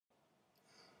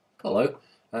Hello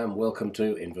and welcome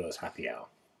to Inverse Happy Hour.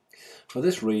 For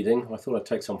this reading I thought I'd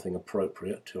take something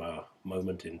appropriate to our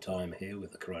moment in time here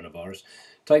with the coronavirus.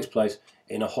 It takes place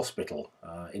in a hospital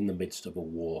in the midst of a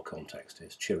war context.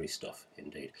 It's cheery stuff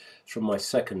indeed. It's from my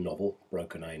second novel,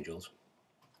 Broken Angels,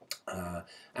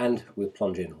 and we'll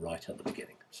plunge in right at the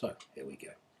beginning. So here we go.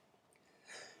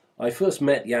 I first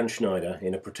met Jan Schneider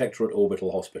in a Protectorate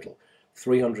orbital hospital,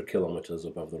 300 kilometres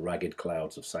above the ragged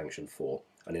clouds of Sanction 4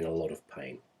 and in a lot of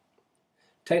pain.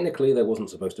 Technically, there wasn't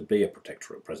supposed to be a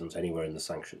Protectorate presence anywhere in the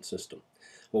sanctioned system.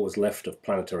 What was left of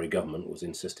planetary government was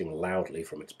insisting loudly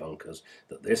from its bunkers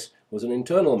that this was an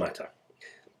internal matter.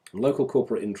 And local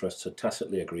corporate interests had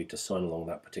tacitly agreed to sign along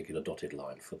that particular dotted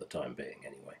line, for the time being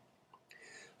anyway.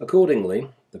 Accordingly,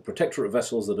 the Protectorate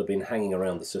vessels that had been hanging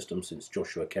around the system since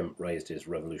Joshua Kemp raised his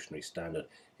revolutionary standard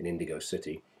in Indigo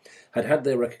City had had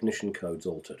their recognition codes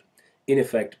altered, in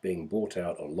effect being bought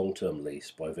out on long-term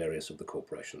lease by various of the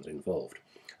corporations involved,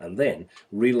 and then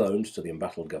reloaned to the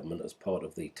embattled government as part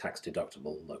of the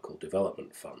tax-deductible local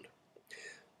development fund.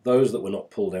 Those that were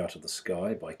not pulled out of the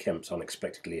sky by Kemp's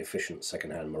unexpectedly efficient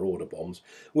second-hand marauder bombs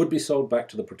would be sold back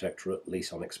to the Protectorate,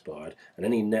 lease unexpired, and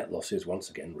any net losses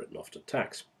once again written off to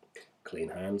tax. Clean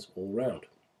hands all round.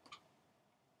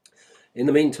 In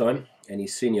the meantime, any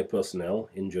senior personnel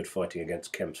injured fighting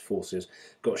against Kemp's forces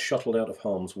got shuttled out of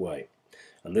harm's way,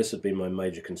 and this had been my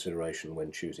major consideration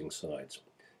when choosing sides.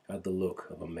 It had the look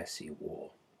of a messy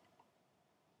war.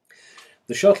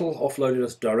 The shuttle offloaded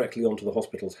us directly onto the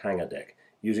hospital's hangar deck,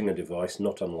 using a device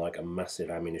not unlike a massive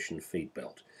ammunition feed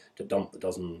belt to dump the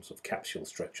dozens of capsule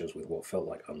stretchers with what felt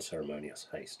like unceremonious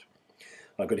haste.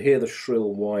 I could hear the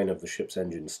shrill whine of the ship's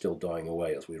engines still dying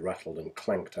away as we rattled and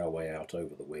clanked our way out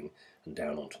over the wing and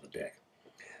down onto the deck.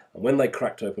 And when they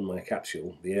cracked open my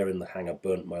capsule, the air in the hangar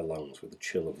burnt my lungs with the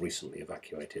chill of recently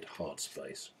evacuated hard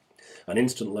space. An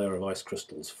instant layer of ice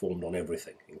crystals formed on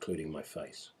everything, including my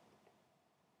face.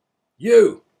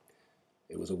 "You!"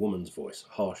 It was a woman's voice,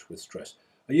 harsh with stress.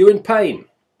 "Are you in pain?"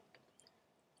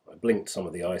 I blinked some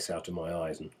of the ice out of my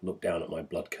eyes and looked down at my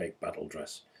blood-caked battle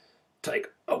dress. "Take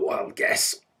a wild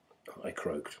guess," I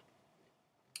croaked.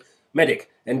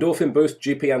 "Medic, endorphin boost,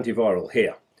 GP antiviral,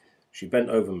 here." She bent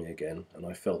over me again, and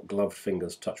I felt gloved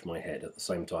fingers touch my head at the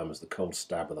same time as the cold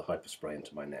stab of the hyperspray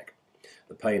into my neck.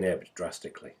 The pain ebbed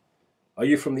drastically. "Are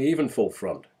you from the Evenfall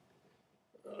front?"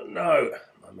 "No,"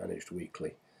 I managed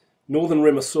weakly. "Northern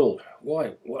Rim assault.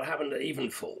 Why? What happened at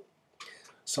Evenfall?"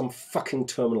 "Some fucking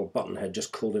terminal buttonhead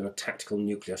just called in a tactical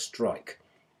nuclear strike."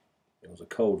 There was a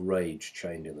cold rage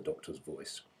chained in the doctor's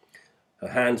voice. Her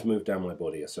hands moved down my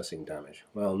body, assessing damage.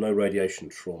 "Well, no radiation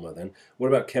trauma then. What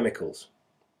about chemicals?"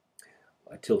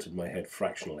 I tilted my head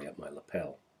fractionally at my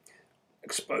lapel.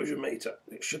 "Exposure meter.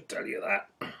 It should tell you that."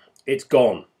 "It's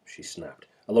gone," she snapped,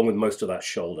 "along with most of that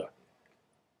shoulder."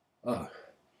 "Oh,"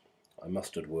 I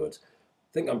mustered words.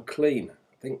 "I think I'm clean.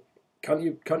 Can't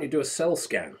you do a cell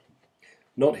scan?"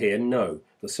 "Not here, no.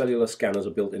 The cellular scanners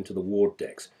are built into the ward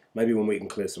decks. Maybe when we can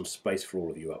clear some space for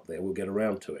all of you up there, we'll get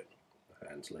around to it." Her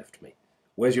hands left me.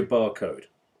 "Where's your barcode?"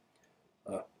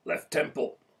 "Left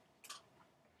temple."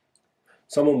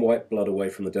 Someone wiped blood away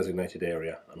from the designated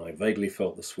area, and I vaguely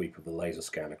felt the sweep of the laser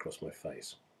scan across my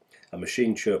face. A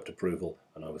machine chirped approval,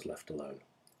 and I was left alone.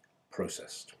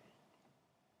 Processed.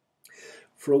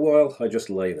 For a while, I just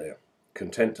lay there,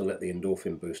 content to let the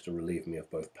endorphin booster relieve me of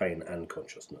both pain and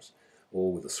consciousness,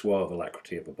 all with the suave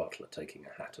alacrity of a butler taking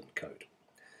a hat and coat.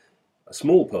 A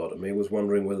small part of me was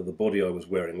wondering whether the body I was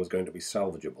wearing was going to be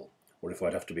salvageable, or if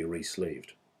I'd have to be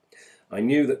re-sleeved. I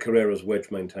knew that Carrera's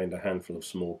Wedge maintained a handful of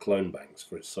small clone banks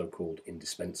for its so-called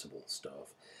indispensable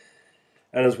staff,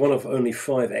 and as one of only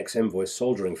 5 ex-envoys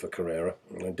soldiering for Carrera,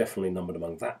 I definitely numbered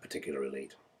among that particular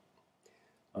elite.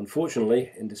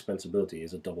 Unfortunately, indispensability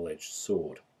is a double-edged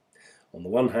sword. On the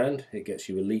one hand, it gets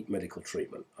you elite medical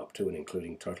treatment, up to and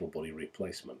including total body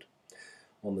replacement.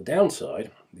 On the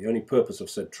downside, the only purpose of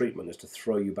said treatment is to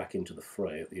throw you back into the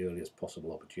fray at the earliest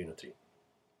possible opportunity.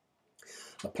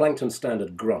 A Plankton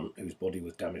Standard grunt, whose body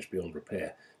was damaged beyond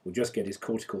repair, would just get his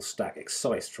cortical stack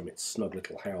excised from its snug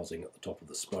little housing at the top of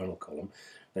the spinal column,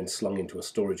 then slung into a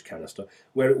storage canister,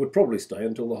 where it would probably stay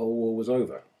until the whole war was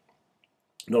over.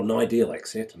 Not an ideal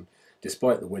exit, and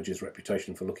despite the Wedge's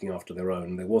reputation for looking after their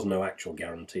own, there was no actual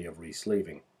guarantee of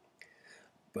re-sleeving.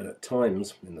 But at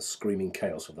times, in the screaming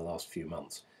chaos of the last few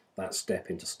months, that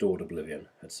step into stored oblivion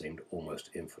had seemed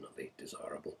almost infinitely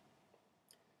desirable.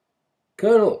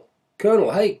 "Colonel!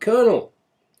 Colonel! Hey, Colonel!"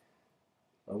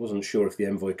 I wasn't sure if the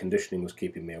envoy conditioning was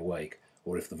keeping me awake,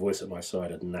 or if the voice at my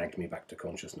side had nagged me back to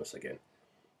consciousness again.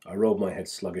 I rolled my head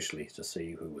sluggishly to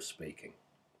see who was speaking.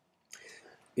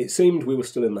 It seemed we were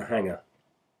still in the hangar.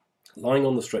 Lying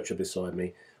on the stretcher beside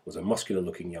me was a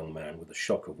muscular-looking young man with a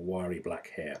shock of wiry black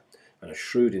hair and a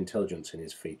shrewd intelligence in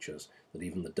his features that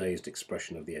even the dazed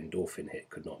expression of the endorphin hit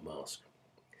could not mask.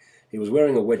 He was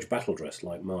wearing a wedge battle dress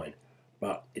like mine,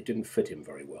 but it didn't fit him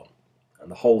very well, and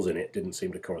the holes in it didn't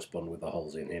seem to correspond with the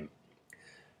holes in him.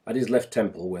 At his left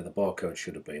temple, where the barcode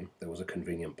should have been, there was a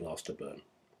convenient blaster burn.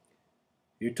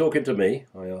 "You talking to me?"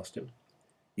 I asked him.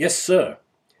 "Yes, sir."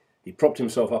 He propped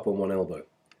himself up on one elbow.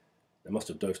 They must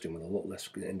have dosed him with a lot less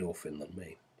endorphin than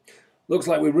me. "Looks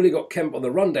like we've really got Kemp on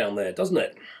the run down there, doesn't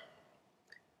it?"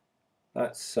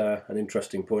 That's an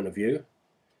interesting point of view.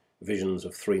 Visions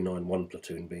of 391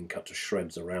 platoon being cut to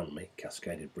shreds around me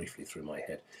cascaded briefly through my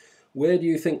head. "Where do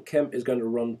you think Kemp is going to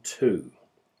run to?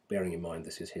 Bearing in mind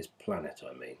this is his planet,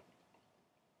 I mean."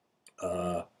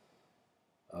 Well,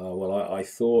 I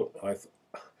thought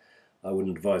I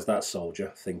wouldn't advise that,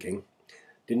 soldier, thinking.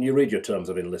 "Didn't you read your terms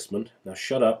of enlistment? Now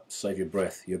shut up, save your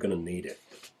breath, you're going to need it."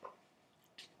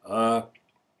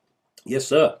 Yes,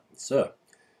 sir, sir."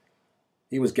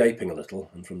 He was gaping a little,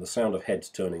 and from the sound of heads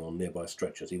turning on nearby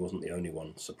stretchers, he wasn't the only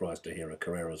one surprised to hear a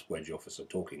Carrera's wedge officer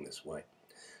talking this way.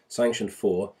 Sanction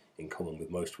 4, in common with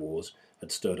most wars,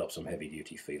 had stirred up some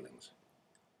heavy-duty feelings.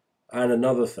 "And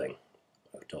another thing,"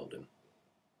 I told him.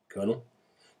 "Colonel,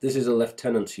 this is a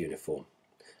lieutenant's uniform,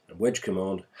 and Wedge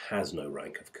Command has no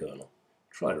rank of colonel.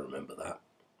 Try to remember that."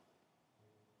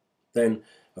 Then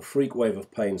a freak wave of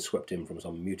pain swept in from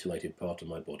some mutilated part of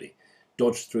my body,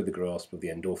 dodged through the grasp of the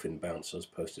endorphin bouncers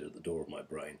posted at the door of my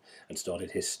brain, and started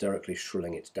hysterically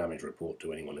shrilling its damage report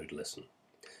to anyone who'd listen.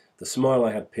 The smile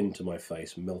I had pinned to my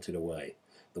face melted away,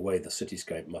 the way the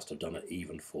cityscape must have done at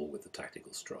evenfall with the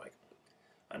tactical strike,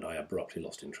 and I abruptly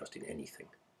lost interest in anything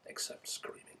except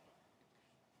screaming.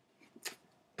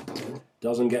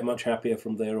 Doesn't get much happier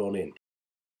from there on in.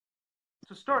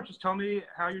 To start, just tell me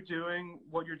how you're doing,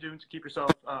 what you're doing to keep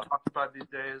yourself occupied these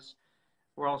days.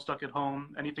 We're all stuck at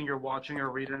home. Anything you're watching or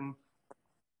reading?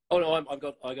 Oh no, I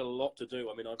got a lot to do.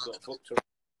 I mean, I've got a book to read,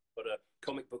 got a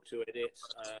comic book to edit,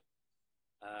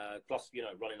 plus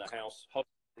running a house,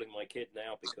 homeschooling my kid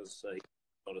now because he's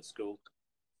not at school.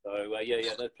 So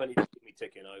yeah, there's plenty to keep me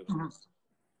ticking over.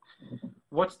 Mm-hmm.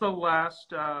 What's the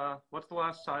last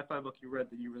sci-fi book you read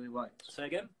that you really liked? Say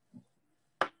again?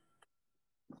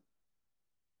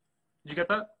 Did you get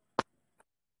that?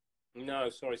 No,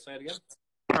 sorry, say it again.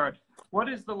 All right. What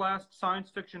is the last science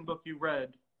fiction book you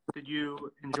read that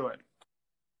you enjoyed?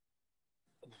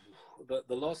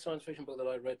 The last science fiction book that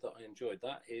I read that I enjoyed,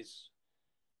 that is,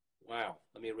 wow.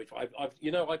 Let me read.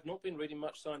 I've not been reading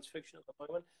much science fiction at the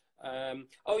moment.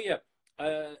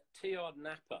 T.R.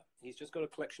 Napper. He's just got a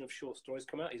collection of short stories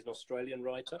come out. He's an Australian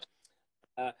writer,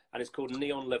 and it's called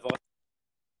Neon Leviathan.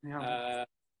 Yeah.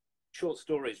 Short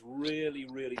stories, really,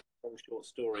 really long short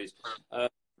stories.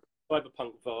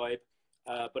 Cyberpunk vibe,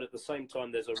 but at the same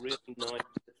time, there's a really nice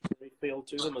feel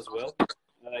to them as well.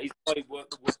 He's probably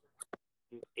worked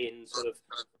in sort of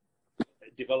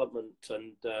development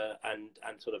and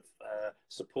sort of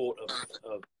support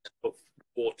of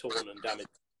war-torn and damaged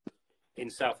in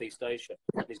Southeast Asia.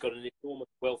 He's got an enormous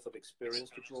wealth of experience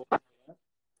to draw from that.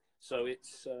 So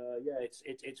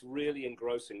it's really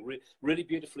engrossing, really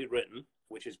beautifully written,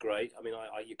 which is great. I mean,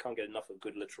 you can't get enough of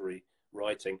good literary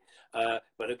writing,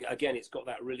 but again, it's got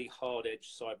that really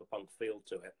hard-edged cyberpunk feel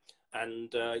to it,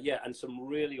 and some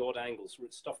really odd angles,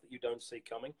 stuff that you don't see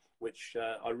coming, which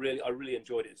I really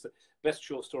enjoyed it. It's the best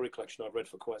short story collection I've read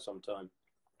for quite some time.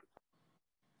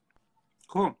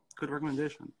 Cool, good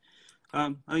recommendation.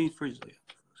 I need freeze.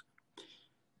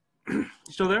 You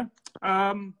still there?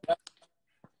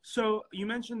 So you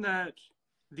mentioned that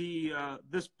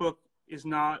this book is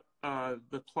not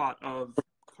the plot of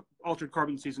Altered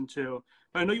Carbon Season 2,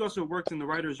 but I know you also worked in the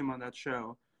writer's room on that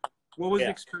show. What was the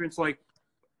experience like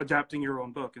adapting your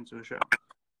own book into a show?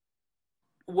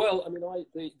 Well, I mean,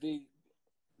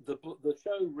 the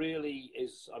show really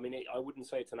is, I mean, I wouldn't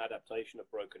say it's an adaptation of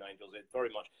Broken Angels.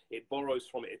 It borrows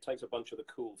from it. It takes a bunch of the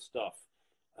cool stuff,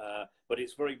 but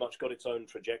it's very much got its own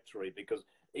trajectory, because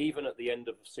even at the end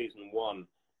of season 1,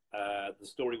 the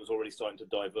story was already starting to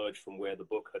diverge from where the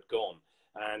book had gone.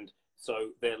 And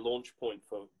so their launch point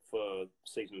for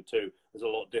season 2 was a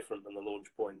lot different than the launch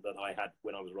point that I had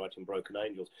when I was writing Broken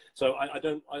Angels. So I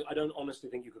don't honestly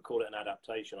think you could call it an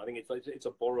adaptation. I think it's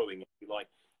a borrowing, if you like.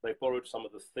 They've borrowed some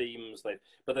of the themes,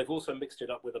 but they've also mixed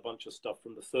it up with a bunch of stuff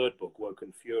from the third book,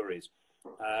 Woken Furies.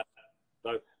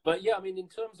 But yeah, I mean, in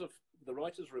terms of the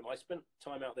writer's room, I spent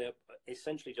time out there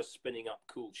essentially just spinning up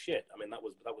cool shit. I mean, that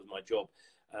was my job,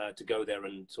 to go there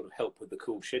and sort of help with the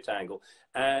cool shit angle.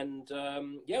 And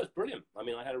yeah, it was brilliant. I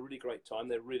mean, I had a really great time.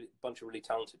 They're a bunch of really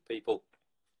talented people.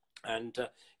 and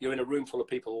you're in a room full of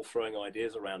people all throwing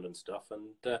ideas around and stuff,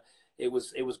 and it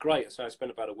was great. So I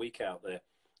spent about a week out there.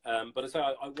 But as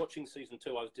I watching season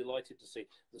 2, I was delighted to see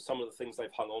that some of the things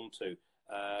they've hung on to.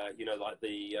 Like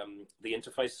the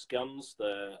interface guns,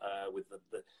 with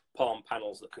the palm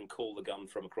panels that can call the gun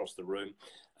from across the room,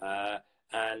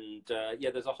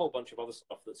 there's a whole bunch of other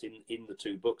stuff that's in the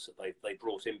 2 books that they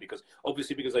brought in because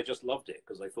they just loved it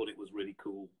because they thought it was really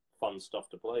cool, fun stuff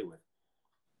to play with.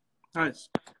 Nice.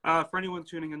 For anyone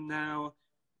tuning in now,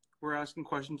 we're asking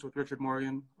questions with Richard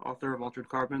Morgan, author of Altered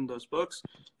Carbon, those books.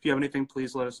 If you have anything,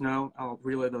 please let us know. I'll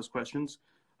relay those questions.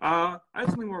 I have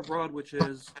something more broad, which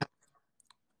is,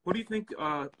 what do you think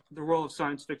the role of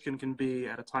science fiction can be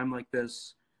at a time like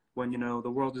this, when the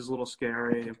world is a little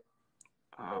scary?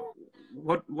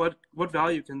 What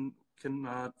value can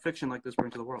fiction like this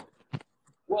bring to the world?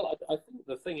 Well, I think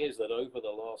the thing is that over the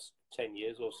last 10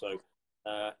 years or so,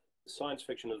 science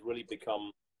fiction has really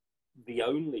become the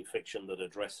only fiction that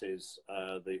addresses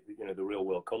the real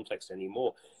world context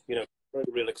anymore. To a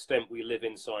real extent, we live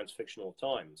in science fictional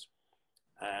times,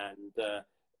 and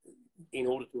in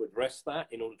order to address that,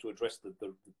 in order to address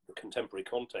the contemporary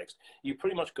context, you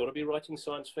pretty much got to be writing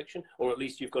science fiction, or at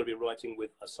least you've got to be writing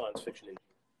with a science fiction in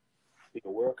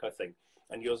your work, I think.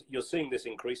 And you're seeing this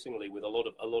increasingly with a lot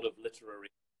of literary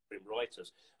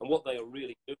writers, and what they are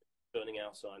really doing is turning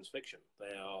out science fiction.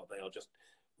 They are just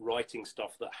writing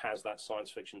stuff that has that science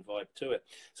fiction vibe to it.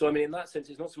 So I mean, in that sense,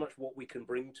 it's not so much what we can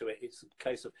bring to it, it's a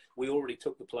case of we already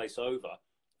took the place over.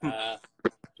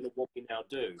 What we now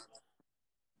do.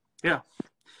 Yeah.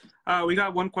 We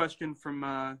got one question from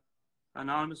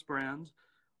Anonymous Brand.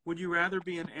 Would you rather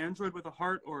be an android with a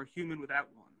heart or a human without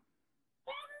one?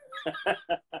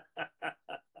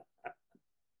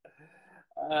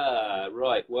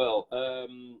 Right. Well,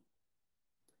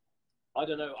 I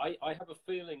don't know. I have a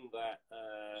feeling that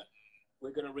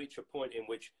we're going to reach a point in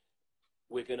which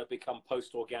we're going to become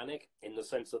post-organic, in the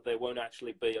sense that there won't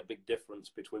actually be a big difference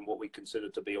between what we consider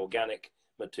to be organic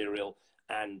material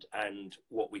and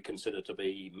what we consider to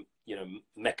be,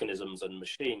 mechanisms and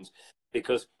machines,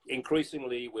 because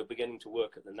increasingly we're beginning to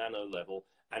work at the nano level,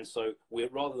 and so we're,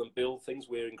 rather than build things,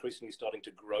 we're increasingly starting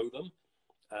to grow them.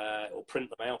 Or print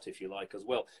them out, if you like, as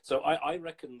well. So I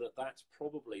reckon that's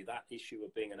probably that issue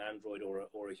of being an android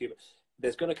or a human.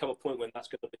 There's going to come a point when that's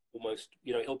going to be almost,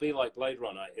 it'll be like Blade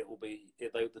Runner.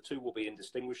 The two will be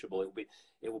indistinguishable.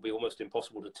 It will be almost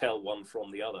impossible to tell one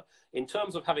from the other. In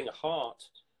terms of having a heart,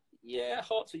 yeah,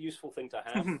 heart's a useful thing to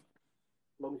have. As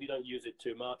long as you don't use it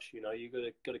too much, you've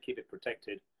got to keep it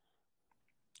protected.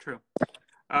 True.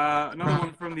 Another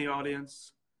one from the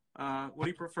audience. What do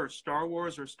you prefer, Star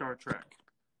Wars or Star Trek?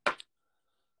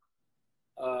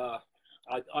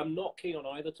 I'm not keen on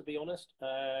either, to be honest.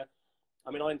 I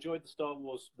mean, I enjoyed the Star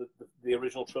Wars, the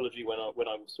original trilogy when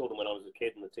I saw them when I was a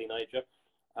kid and a teenager.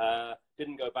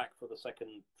 Didn't go back for the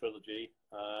second trilogy,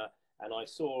 and I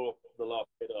saw The Last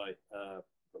Jedi a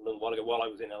little while ago while I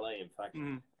was in LA. In fact,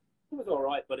 It was all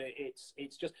right, but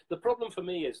it's just the problem for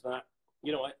me is that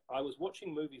I was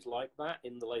watching movies like that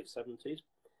in the late '70s,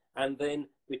 and then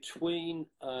between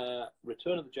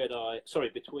Return of the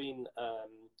Jedi, between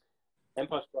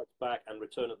Empire Strikes Back and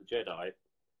Return of the Jedi,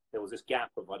 there was this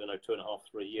gap of, 2.5,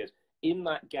 3 years. In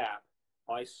that gap,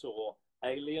 I saw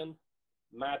Alien,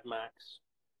 Mad Max,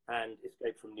 and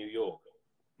Escape from New York.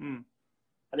 And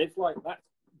it's like, that's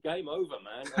game over,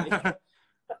 man.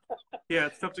 Yeah,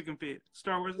 it's tough to compete.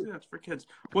 Star Wars, it's for kids.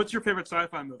 What's your favorite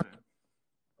sci-fi movie?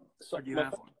 Or do you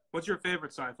have one? What's your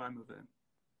favorite sci-fi movie?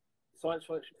 Science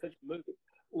fiction movie?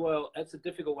 Well, it's a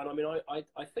difficult one. I mean,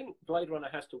 I think Blade Runner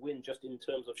has to win just in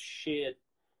terms of sheer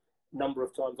number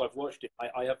of times I've watched it.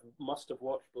 I must have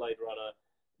watched Blade Runner,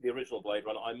 the original Blade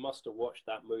Runner. I must have watched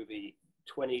that movie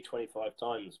 20, 25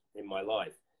 times in my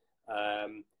life.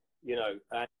 And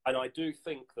I do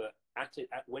think that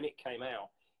when it came out,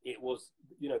 it was,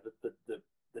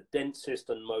 the densest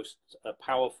and most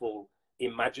powerful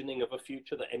imagining of a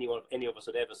future that any of us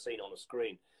had ever seen on a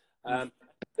screen. It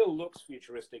still looks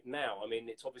futuristic now. I mean,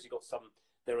 it's obviously got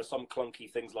there are some clunky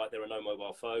things, like there are no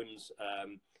mobile phones.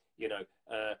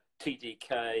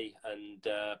 TDK and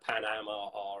Pan Am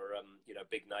are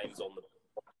big names on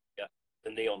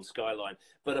the neon skyline.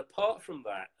 But apart from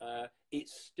that, it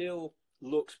still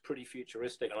looks pretty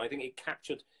futuristic, and I think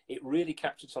it really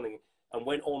captured something and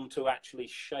went on to actually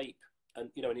shape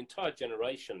an entire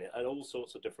generation at all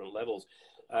sorts of different levels.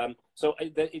 So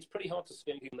it's pretty hard to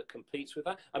see anything that competes with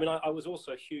that. I mean, I was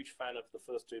also a huge fan of the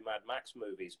first two Mad Max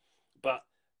movies, but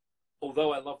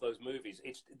although I love those movies,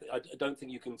 I don't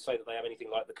think you can say that they have anything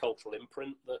like the cultural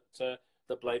imprint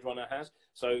that Blade Runner has.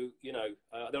 So there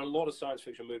are a lot of science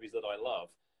fiction movies that I love.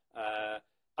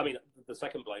 I mean, the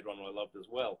second Blade Runner I loved as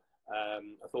well.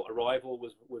 I thought Arrival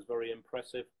was very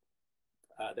impressive.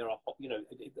 There are,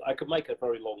 I could make a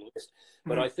very long list,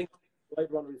 but I think Blade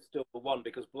Runner is still the one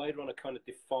because Blade Runner kind of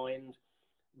defined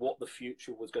what the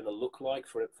future was going to look like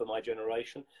for my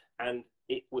generation, and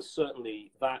it was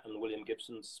certainly that and William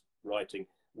Gibson's writing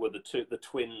were the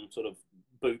twin sort of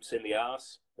boots in the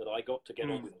arse that I got to get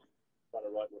on with trying to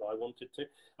write what I wanted to.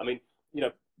 I mean,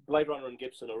 Blade Runner and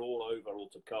Gibson are all over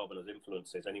Altered Carbon as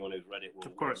influences. Anyone who's read it will,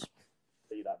 of course,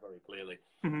 see that very clearly.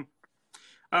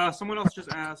 Someone else just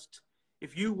asked,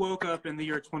 if you woke up in the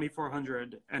year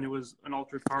 2400 and it was an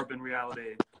Altered Carbon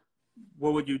reality,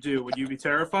 what would you do? Would you be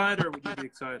terrified or would you be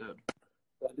excited?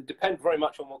 Well, it depends very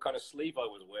much on what kind of sleeve I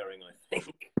was wearing, I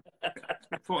think.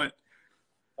 Good point.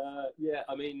 Yeah,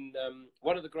 I mean,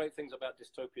 one of the great things about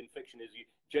dystopian fiction is,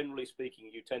 generally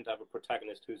speaking, you tend to have a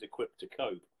protagonist who's equipped to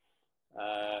cope.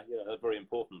 That's very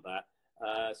important, that.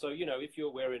 So, if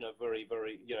you're wearing a very,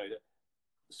 very,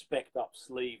 specced up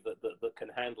sleeve that can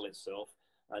handle itself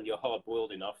and you're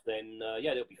hard-boiled enough, then,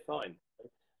 it'll be fine.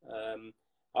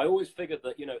 I always figured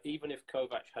that, even if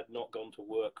Kovacs had not gone to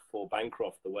work for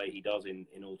Bancroft the way he does in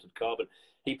Altered Carbon,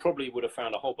 he probably would have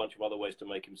found a whole bunch of other ways to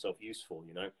make himself useful,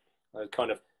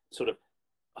 kind of sort of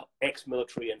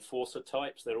ex-military enforcer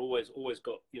types. They're always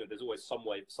got, there's always some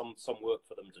way, some work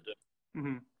for them to do.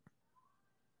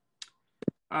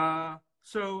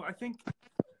 So I think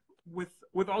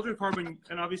with Altered Carbon,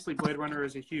 and obviously Blade Runner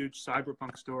is a huge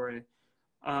cyberpunk story,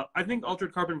 I think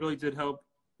Altered Carbon really did help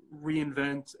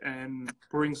reinvent and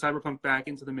bring cyberpunk back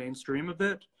into the mainstream a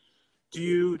bit. Do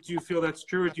you feel that's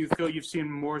true, or do you feel you've seen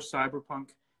more cyberpunk?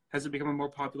 Has it become a more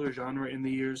popular genre in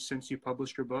the years since you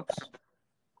published your books?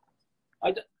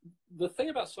 The thing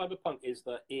about cyberpunk is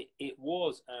that it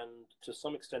was, and to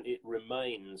some extent it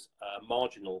remains, a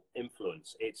marginal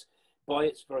influence. It's, by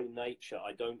its very nature,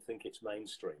 I don't think it's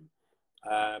mainstream.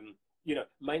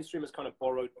 Mainstream has kind of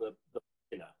borrowed the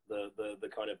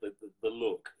kind of the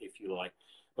look, if you like.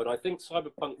 But I think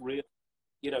cyberpunk really,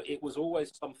 it was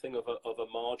always something of a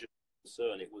marginal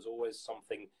concern. It was always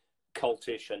something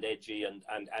cultish and edgy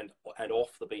and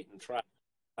off the beaten track.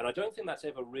 And I don't think that's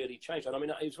ever really changed. And I mean,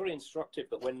 it was very instructive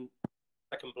that when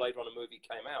the second Blade Runner movie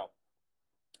came out,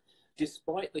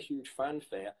 despite the huge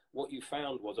fanfare, what you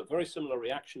found was a very similar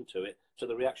reaction to it, to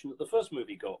the reaction that the first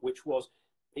movie got, which was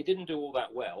it didn't do all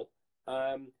that well,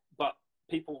 but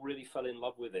people really fell in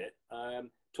love with it,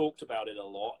 talked about it a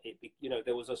lot.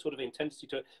 There was a sort of intensity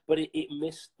to it, but it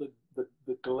missed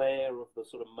the glare of the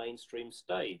sort of mainstream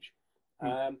stage.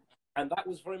 And that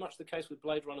was very much the case with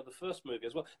Blade Runner, the first movie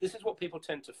as well. This is what people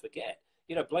tend to forget.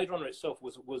 Blade Runner itself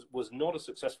was not a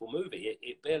successful movie.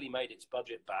 It barely made its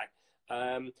budget back.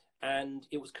 And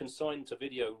it was consigned to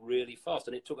video really fast.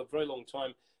 And it took a very long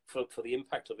time for the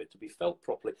impact of it to be felt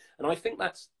properly. And I think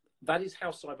that is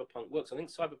how cyberpunk works. I think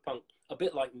cyberpunk, a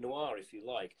bit like noir, if you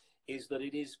like, is that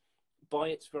it is, by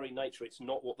its very nature, it's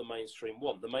not what the mainstream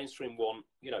want. The mainstream want,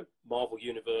 Marvel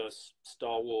Universe,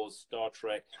 Star Wars, Star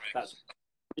Trek. That's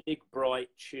big, bright,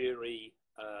 cheery,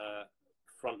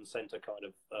 front and center kind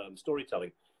of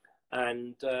storytelling.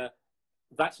 And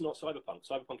that's not cyberpunk.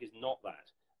 Cyberpunk is not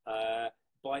that.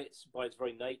 By its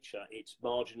very nature, it's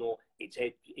marginal. It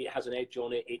has an edge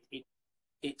on it.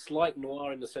 It's like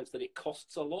noir in the sense that it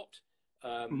costs a lot.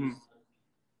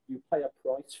 You pay a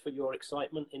price for your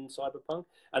excitement in cyberpunk,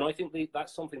 and I think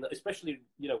that's something that, especially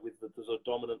with the sort of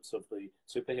dominance of the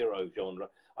superhero genre,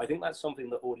 I think that's something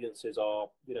that audiences are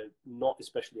not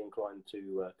especially inclined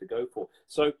to go for.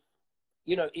 So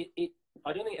I don't think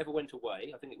it ever went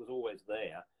away. I think it was always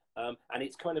there. And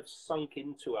it's kind of sunk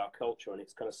into our culture, and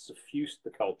it's kind of suffused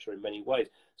the culture in many ways.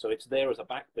 So it's there as a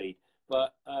backbeat.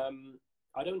 But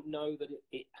I don't know that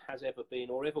it has ever been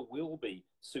or ever will be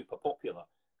super popular,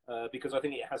 because I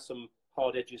think it has some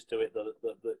hard edges to it that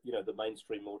the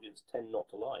mainstream audience tend not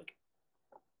to like.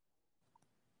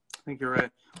 I think you're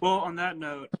right. Well, on that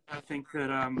note, I think that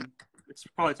it's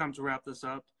probably time to wrap this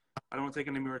up. I don't want to take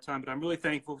any more time, but I'm really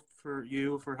thankful for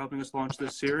you for helping us launch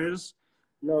this series.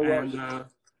 No worries. And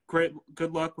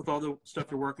good luck with all the stuff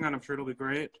you're working on. I'm sure it'll be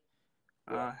great.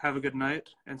 Have a good night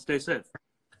and stay safe.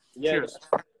 Yeah. Cheers.